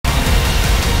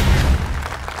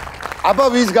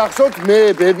აბა ვის გახსოვთ მე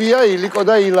ბებია ილიკო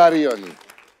და ილარიონი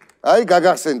აი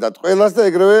გაგახსენდათ ყველას და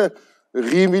ეგრევე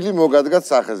ღიმილი მოგადგათ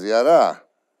სახეზე არა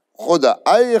ხო და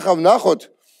აი ეხლა ვნახოთ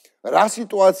რა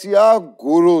სიტუაციაა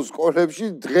გურულს კოლებში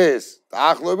დღეს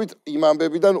დაახლოებით იმ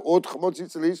ამბებიდან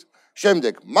 80 წლის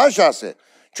შემდეგ მაშ ასე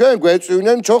ჩვენ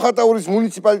გვეწვივნენ ჩოხატაურის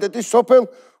მუნიციპალიტეტის სოფელ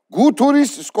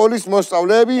გუთურის სკოლის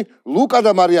მოსწავლეები ლუკა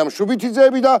და მარიამ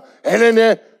შუბითიძეები და ელენე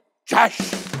ჯაში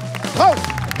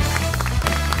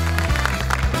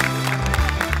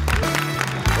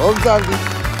გამზარდით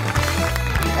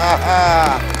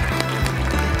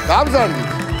გამზარდით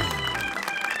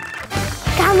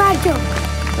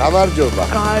გამარჯობა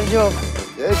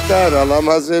ესა რა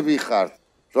ლამაზები ხართ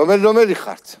რომელი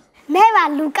ხართ მე ვარ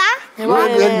ლუკა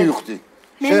ვერ მივხვდი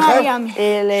მე მარიამი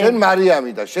შენ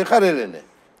მარიამი და შენ ხარ ელენე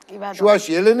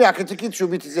შუაში ელენე აქეთ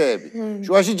შუბითიძეები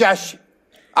შუაში ჯაში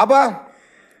აბა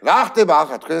რა ხდება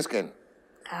ახლა თქვენსკენ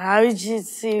რა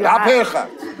ვიცი რა ფერ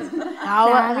ხართ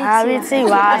რა ვიცი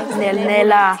ვარ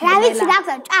ნელა რა ვიცი რა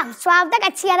ჭამს სვავ და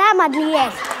კაცი არა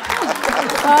მადლიერ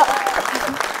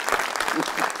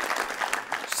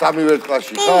სამი ვერტ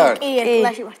კლასში ხარ კი ერთ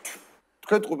კლასში ვარ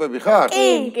თქვენ ტყუპები ხარ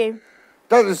კი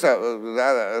და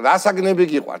რა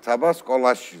საგნები გიყვართ აბა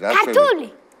სკოლაში რა ქართული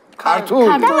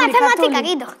და მათემატიკა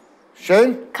კიდო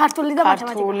შენ ქართული და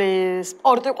მათემატიკა ქართული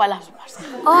სპორტი ყველას უყვარს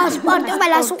სპორტი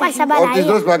ყველას უყვარს აბა რა ის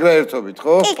დროს მაგრამ ერთობით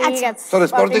ხო კი კაცი თორე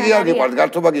სპორტი კი არ გიყვართ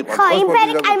გართობა გიყვართ ხო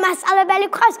იმპერი კაი მასწავლებელი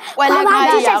გყავს ყველა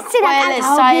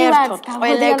საერთოდ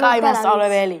ყველა კაი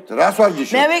მასწავლებელი რას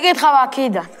ვარჯიშობ მე ვიკითხავ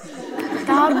აქიდან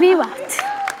დავბივართ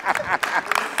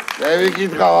მე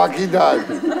ვიკითხავ აქიდან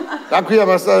რა ქვია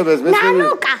მასწავლებელს მე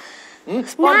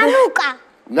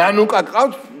ნანუკა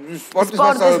ყავთ სპორტის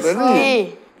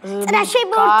მასწავლებელი წრაში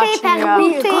ბურთი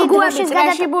ფეხბურთი გუაშის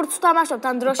გადაში ბურთს თამაშობთ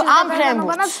ამ დროში ამ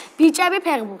ფრენბურთს ბიჭები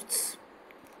ფეხბურთს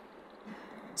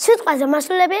სიტყვაზე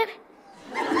მასულები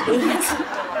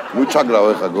ნუ ჩაგრავ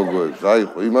ეხა გოგოებს რა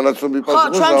იყო იმანაც რომ ხო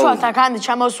ჩვენ აქ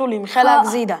ჩამოსული მხელა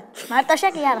გზიდან მარტაშა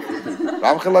კი არა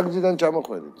რა მხელა გზიდან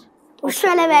ჩამოხვედით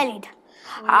უშველებელიდან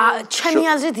ჩემი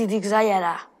აზრით დიდი გზა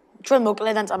არა ჩვენ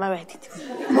მოკლედან წამოვედით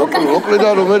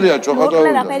მოკლედან რომელია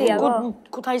ჩოხატაურიდან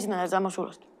ქუთაისიდან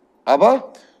წამოსულოთ აბა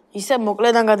ისე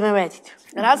მოკლედან გადმევედით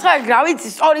რაც რა ვიცი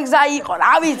სწორი გზა იყო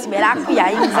რა ვიცი მე რა ქვია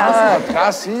იმ გზას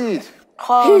ტრასით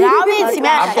ხო რა ვიცი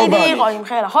მე კიდე იყო იმ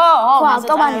ხელა ხო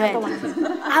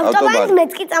ავტობანი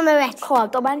მეც კი წამოვედით ხო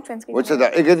ავტობანი ჩვენც კი მოიცა და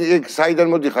ეგ საიდან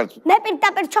მოდიხართ მე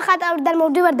პირდაპირ ჩოხატაურიდან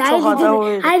მოვდივარ და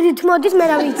აიდით მოდის მე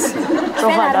რა ვიცი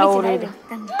ჩოხატაურიდან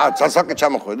ცალსაკე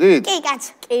ჩამოხვედით კი კაც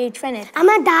კი ჩვენ ერთ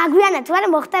ამან დააგვიანათ ვარ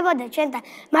მოხდებოდა ჩვენთან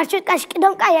მარშრუტკაში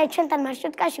კიდევ კაი აი ჩვენთან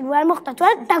მარშრუტკაში ვარ მოხდათ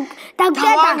ვარ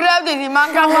დაგვაგრევდით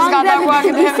მანგანეს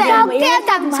გადაგვაგრევდით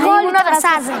და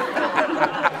საზე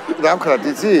რა ვქრათ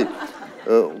იცი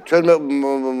ჩვენ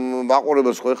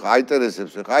მაყურებელს ხო ხა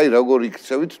აინტერესებს ხა აი როგორ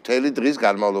იქცევით მთელი დღის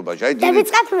განმავლობაში აი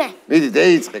დავიწყებ მე მიდი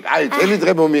დაიწყე აი მთელი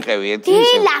დღე მომიყევი ერთი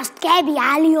დილას დგები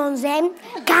ალიონზე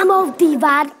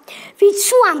გამოვდივარ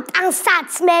ვიცუამ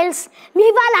ტანსაცმელს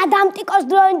მივალ ადამტიკოს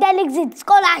დროინდელი გზით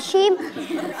სკოლაში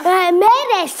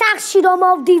მერე სახში რომ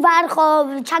მოვდივარ ხო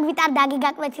ჩაგვიტარდა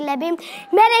გიგაკვეთილები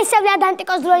მერე ისევ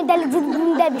ადამტიკოს დროინდელი გზით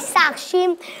ბრუნდები სახში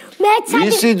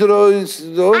ისი დროის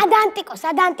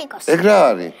ადანტიკოს ეგ რა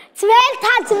არის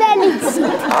ძველთა ძველიც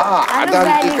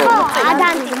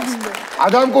ადანტიკოს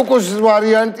ადამკუკუს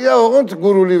ვარიანტია ოღონდ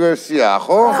გურული ვერსია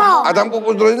ხო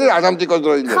ადამკუკუს დროინდელი ადამტიკოს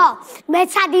დროინდელი ხო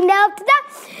მეცადინეობთ და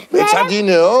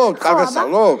მეცადინეობთ კარგად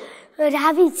სწავლობ რა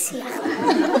ვიცი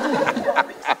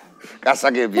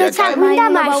გასაგებია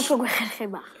მინდა უფრო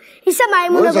გვეხერხება ისე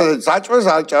მაიმუნობა საჭმელს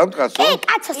არ ჭამთ კაცო კი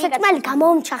კაცო საჭმელი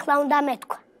გამოუმჩახლა უნდა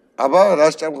მეთქვა აბა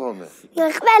რას ჭამ ხოლმე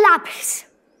ყველაფერს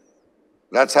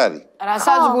რაც არის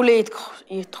რასაც გული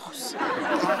ითხოვს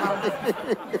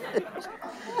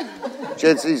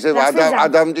შეც ისე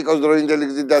ადამტიკოს დროინდელი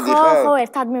გზით დადიხარ ხო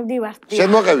ერთად მივდივართ შენ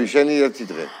მოყევი შენი ერთი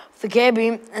დღე ვგები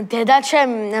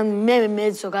დედაჩემ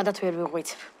მეცო გადათ ვერ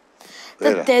ვიღვიცებ და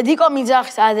დედიკო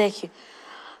მიძახის ადექი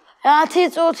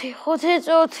 10 წუთი 5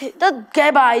 წუთი და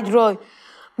გება აი დრო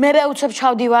მე უცებ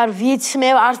ჩავდივარ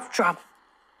ვიცმევ არ ვჭამ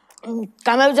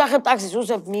გამევძახებ ტაქსის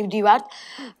უსებ მივდივართ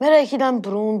მე იქიდან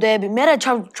ბრუნდები მე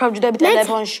ჩავჯდები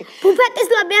ტელეფონში ბუფეტის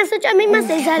ლაბიანს უჭამ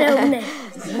იმას ეზარეობდნენ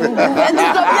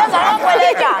ბუფეტის ლაბიანს არა ყველა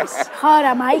ჭამს ხო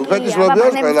რა მაიკია ბუფეტის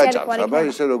ლაბიანს ყველა ჭამს აბა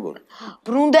ისე როგორ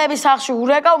ბრუნდები სახში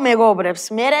ურეკავ მეგობრებს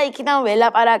მე იქიდან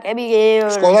ველაპარაკები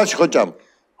სკოლაში ხო ჭამ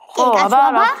ხო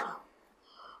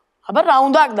აბა რა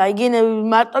უნდა და იგინე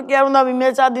მარტო კი არ უნდა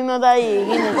მიმეწადინო და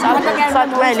იგინე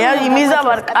საჭმელი იმიზა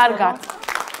ვარ კარგად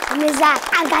მეზა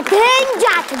კარგად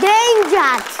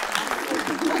დენჯათ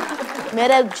მე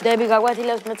ჯდები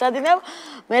გაგვათილებს მეწადინებ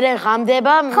მერე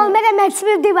ღამდება. ხო, მერე მეც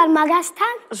მივდივარ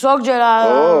მაგასთან. ზოგჯერ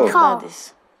დადის.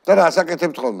 და რა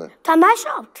საკეთებთ ხოლმე?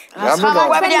 თამაშობთ. რამეს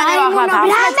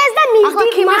და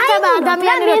მივდივარ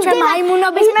ადამიანი რო ჩემ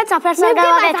მაიმუნობის მეც აფერს არ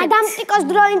გავაკეთებ. ადამტიკოს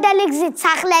დროინდელი გზით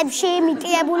სახლებში,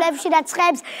 მიტიებულებში და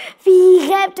ცხებს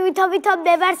ვიღებთ ვითომ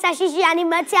მე ვარ საშიში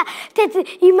ანიმაცია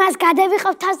იმას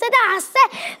გადავიხავ თავზე და ასე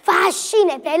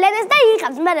ვაშინებ ელენეს და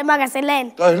იღებს მე მაგას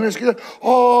ელენე. და ელენეს კიდე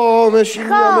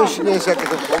მეშინია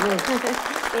საკეთებთ ხოლმე?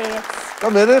 და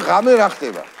მე ღამე რა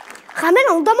ხდება? ღამე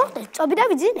უნდა მოხდეს, წობი და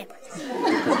ვიძინება.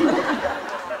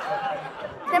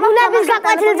 ბუნების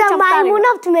გაკვეთილი და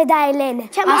მაიმუნობთ მე და ელენე.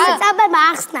 ჩემო წაბება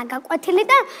ახსნა გაკვეთილი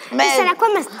და ისე რა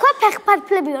ქვია, თქვა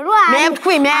ფეხფარფლებიო რო არის. მე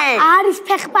ვქვი მე. არის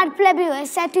ფეხფარფლებიო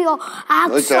ესეთიო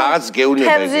აქვს. რაღაც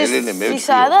გეუნებია ელენე მე.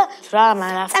 ისა და რა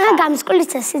მარა. წაგა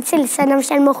გამსკვლისა სიცილის სანამ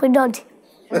შენ მოხვიდოდი.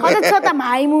 ხოდა ცოტა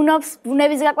მაიმუნობს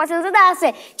ბუნების გაკვეთილზე და ასე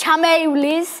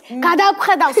ჩამეივლის,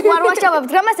 გადავხედავს უარვაშავებ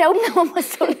დრამას ეუბნა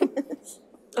მომასწავლებლებს.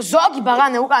 ზოგი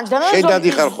ბაღანე უკან ჯდა და შენ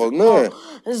დადიხარ ხოლმე?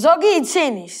 ზოგი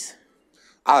იცინის.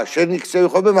 შენ იქცევი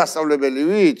ხოლმე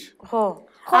მასწავლებელივით? ხო.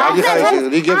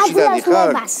 დადიხარ რიგებში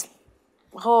დადიხარ?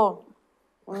 ხო.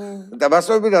 და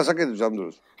მასწავლებელი რა საკეთებს ამ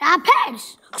დროს? რაფერს?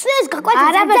 ხსნის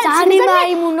გაკვეთილზე არაფერს არი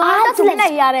მაიმუნო და თუნდა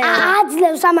იარე.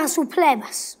 აძლევს ამას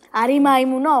უფლებას. არი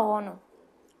მაიმუნო ოღონო.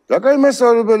 რა კაი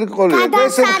მასწავლებელი ყოლია?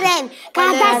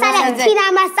 გადასარენ თინა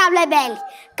მასწავლებელი.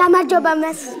 გამარჯობა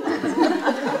მას.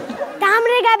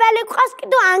 დამრიგებელი ყავს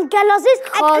კიდო ანგელოზის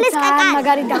კაკლის კაკა.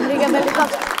 მაგარი დამრიგებელი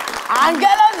ყავს.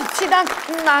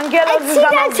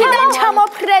 ანგელოზიდან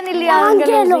ჩამოფრენილი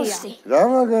ანგელოზია. რა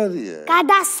მაგარია?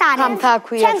 გადასარენ. სამთა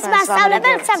ქვია ჩემს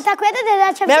მასწავლებელს სამთა ქვია და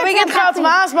დედაჩემს. მე ვიგითხავთ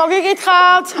მას,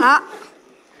 მოგიგითხავთ.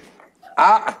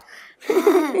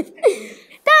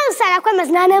 და სარაქვემას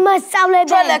ნანა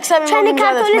მასწავლებელი. ჩვენი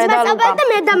ქართულის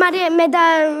მასწავლებელი და მე და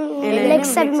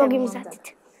ლექსები მოგიმზადეთ.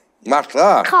 მართლა?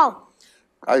 ხო.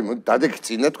 აი,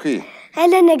 დადეკცინა თქვი?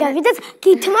 ელენე გავიდეთ,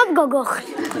 გითმობ გოგოხი.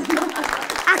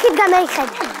 აქეთ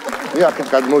გამეიხედე. მე აქეთ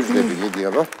გადმოვждები, მიდი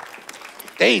აბა.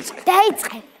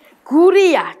 დაიწყე.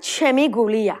 გურია, ჩემი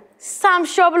გულია.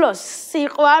 სამშობლოს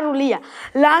სიყვარულია.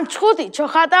 ლანჩხუთი,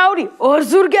 ჩოხატაური,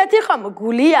 ორზურგეთი ხომ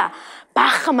გულია.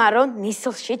 ბახმარო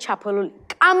ნისლში ჩაფოლული.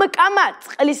 კამკამა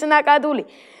წყლის ნაკადული.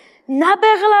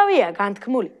 ნაბეღლავია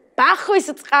განთქმული. ბახვის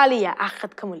წყალია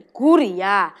ახთქმული.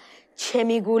 გურია,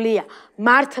 ჩემი გულია.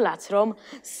 მართლაც რომ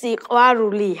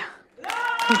სიყვარულია.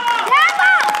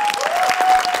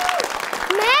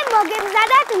 მე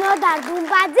მოგემზადეთ ნოდარ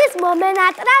გუმბაძის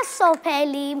მომენატრა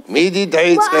სოფელი. მიდი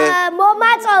დაიწყე.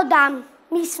 მომაწოდა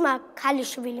მისმა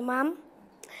ქალიშვილმა.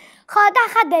 ხო და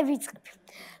ხა დავიწყებ.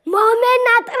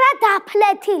 მომენატრა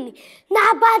დაფლეთილი,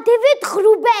 ნაბადივით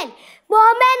ღრუბელი.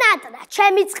 მომენატრა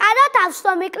ჩემი წყარო თავს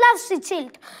მომიკლავს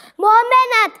სიცილით.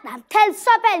 მომენატრა მთელ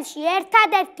სოფელში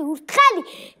ერთადერთი ურთხელი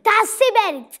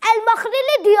დასიბერი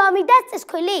წელმოხრილი დიომიდას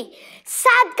წისქვილი.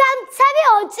 სადგამცევი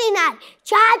ოწინარი,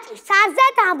 ჯაჭი სარზე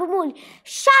დამბმული,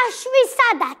 შაშვისა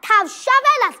და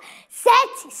თავშაველას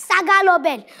ზეცი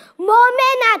საგალობელი.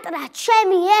 მომენატრა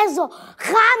ჩემი ეზო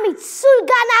ღამით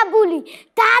სულგანაბული,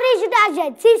 დარიჟდაჟე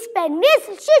ძისფერ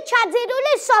ნისლში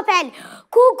ჩაძირული სოფელი.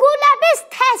 გურულების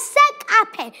თესე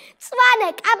კაფე, წვანე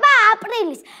კაბა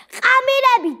აპრილის,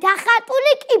 ყამირები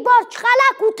დახატული კიბორჩხალა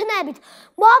გუთნებით.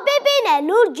 მობიბინე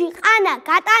ლურჯი ყანა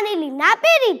გატანილი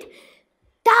ნაპირით,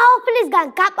 დაოფლისგან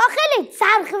გაპოხილი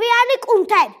ზარღვიანი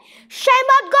კუნთები.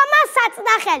 შემოდგომა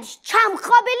საწნახელში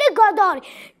ჩამხობილი გოდორი,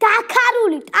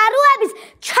 დაქარული ტარუების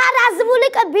ჩარაზმული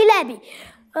კბილები.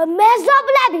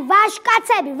 მეზობლები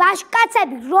ვაშკაცები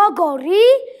როგორი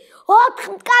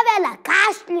ოთხმტკაველა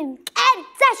გაშლილ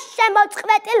მკერდზე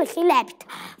შემოწყვეტილ ხილებით.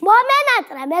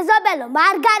 მომენატრა მეზობელო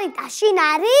მარგარიტა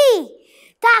შინარი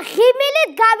და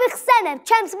ღიმილით გავიხსენებ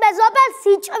ჩემს მეზობელს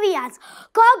სიჭვიანს.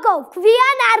 გოგო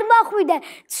გვიან არ მოხვიდე,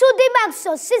 ცუდი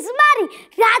მაქვსო სიზმარი,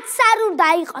 რაც არ უნდა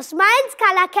იყოს, მაინც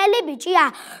ქალაქელი ბიჭია.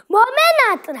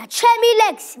 მომენატრა ჩემი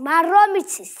ლექსი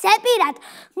მარომიცის ზეპირად,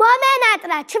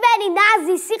 მომენატრა ჩვენი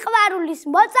ნაზი სიყვარულის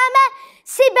მოწამე,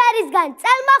 სიბერისგან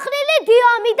წელმოხრილი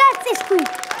დიომიდას წისქვით.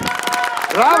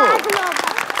 ბრავო!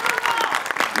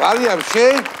 მარიამ,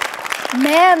 შენ?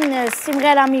 მე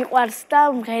სიმღერა მიყვარს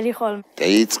და მღერი ხოლმე.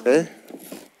 დაიწყე.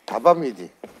 აბა მიდი.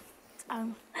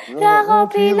 რა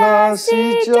ყოფილა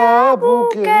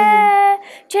სიჯაბუკე,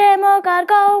 ჩემო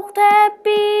კარგო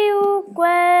ხვდები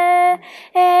უკვე,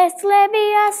 ეს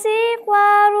წლებია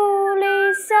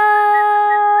სიყვარულისა.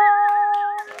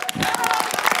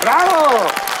 ბრავო!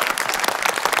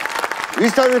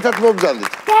 ვისთან ერთად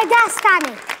მობრძანდით? დედასთან.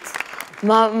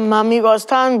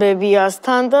 მამიკოსთან,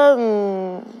 ბებიასთან და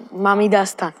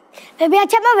მამიდასთან. ბებია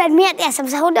ჩემო ვერ მიატია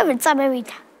სამსახური და ვერ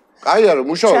წამევიდა. კაია რომ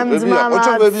მუშაობ ბებია,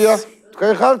 ოჩო ბებია.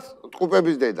 თქვენ ხართ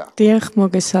ტყუპების დედა. დიახ,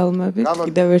 მოგესალმებით.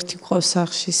 კიდევ ერთი ყავს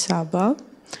სახში საბა.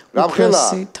 რამხელა?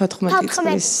 14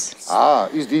 წლის.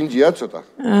 ის დინჯია ცოტა.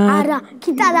 არა,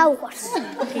 კიტა დაუყვარს.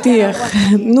 დიახ,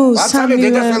 ნუ სამი სამი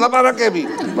დედას ელაპარაკები.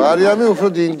 მარიამი უფრო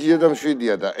დინჯია და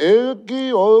მშვიდია და ეგი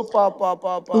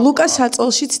ოპა. ლუკა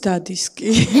საწოლშიც დადის კი.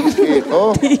 კი,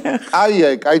 ხო?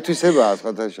 აი, კაითვისებაა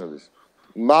სხვათა შორის.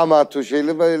 მამა თუ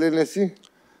შეიძლება ელენესი?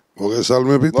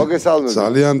 მოგესალმებით. მოგესალმებით.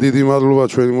 ძალიან დიდი მადლობა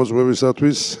ჩვენი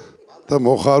მოწვევისათვის და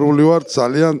მოხარული ვარ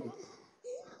ძალიან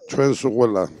ჩვენს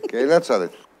უყველა.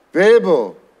 გენაცალეთ. ბებო,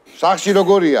 სახში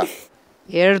როგორია?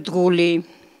 ერთგული,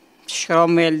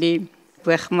 შრომელი,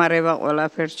 ვეხმარება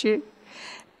ყველაფერში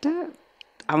და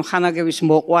ამხანაგების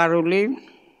მოყვარული.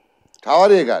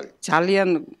 თავარი ეგ არის. ძალიან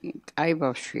კაი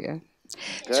ბავშვია.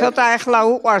 ცოტა ახლა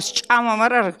უყვარს ჭამა,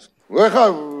 მაგრამ ვეხა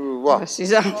ვა.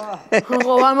 სიზა.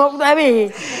 ხო, ამოკვდები.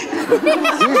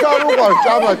 სიზა უყვარს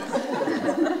ჭამა.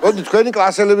 მოდი თქვენი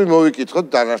კლასელები მოვიკითხოთ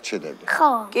დანარჩენები.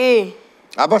 ხო. კი.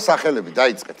 აბა სახელები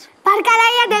დაიწყეთ.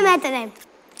 ბარკალაია დემეტრე.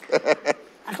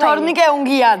 თორნიკე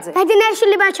უნგიაძე.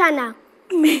 ბედინაშვილი ბაჩანა.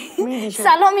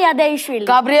 სალომე ადეიშვილი.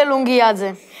 გაბრიელ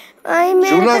უნგიაძე. აი მე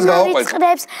ჟურნალს გავაყვეთ.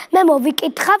 ვიწყდებს, მე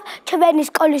მოვიკითხავ ჩვენი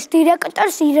სკოლის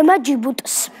დირექტორს ირმა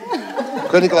ჯიბუტს.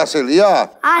 თქვენი კლასელია?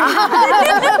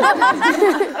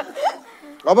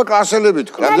 აბა კლასელები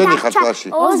თქვენ, რამდენი ხართ კლასში?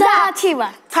 30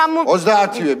 ვარ.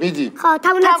 30-ვე, მიდი. ხო,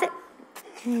 თამუნაც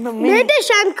მე და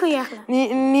შანქვი ახლა.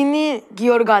 ნინი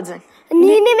გიორგაძე.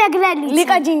 ნინი მეგრელი.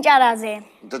 ლიკა ჯინჭარაძე.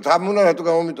 და თამუნა რატო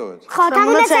გამომიტოვეთ? ხო,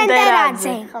 თამუნა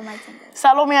ცენტერაძე.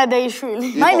 სალომე ადეიშვილი.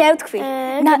 მაი მე ვთქვი.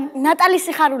 ნატალი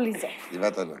სიხარულიძე. კი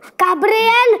ბატონო.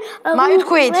 გაბრიელ მაი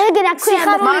თქვით. ეგ რა ქვია?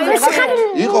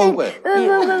 იყო უკვე.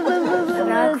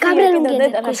 გაბრიელ უნგიაძე.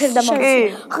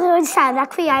 ხო, რა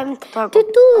ქვია?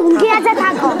 თიტუ უნგიაძე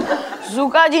თაკო.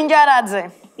 ზუკა ჯინჯარაძე.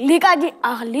 ლიკა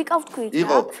ვთქვი.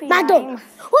 იყო. მადო.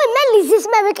 ой, მე ლიზის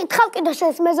მე ვიკითხავ კიდე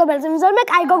შენს მეზობელზე, მეზობელზე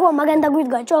კაი გოგო მაგან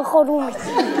დაგვიდგა ჩვენ ხორუმი.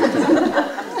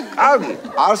 კარგი,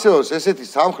 არსებობს ესეთი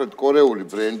სამხრეთ კორეული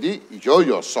ბრენდი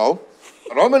იოიოსო,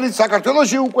 რომელიც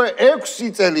საქართველოში უკვე 6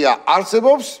 წელია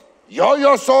არსებობს.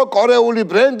 იოიოსო კორეული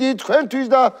ბრენდი თქვენთვის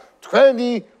და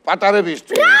თქვენი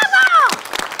პატარებისთვის. ბრავო!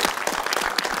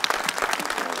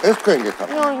 ეს თქვენ გექა.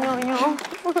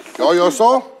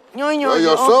 იოიოსო?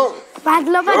 იოიოსო?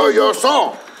 მადლობა. იოიოსო?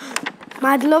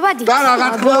 მადლობა დიდი. და რა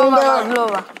თქმა უნდა,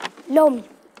 ლომი.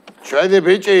 ჩვენი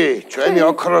ბიჭი, ჩვენი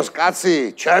ოქროს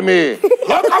კაცი, ჩემი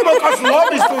ლოკამოკოს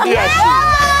ლომი სტუდიაში.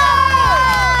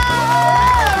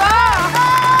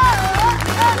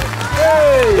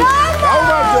 ეი!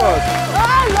 გაუმარჯოთ.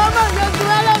 ლომა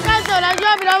გოგვალო კაცო რა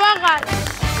ჯობი რა ვახარ.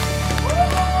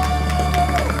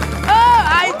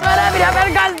 აი თორები რა ვერ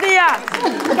გაზდია.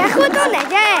 გახუტუნე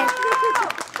ჯე.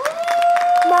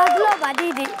 მადლობა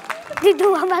დიდი. დიდო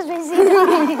ამას ვეზირა.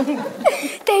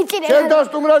 ტეჭირე. შენ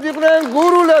დასტუმრად იყვნენ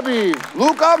გურულები,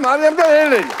 ლუკა, მარიამ და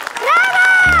ელენე. ბრავო!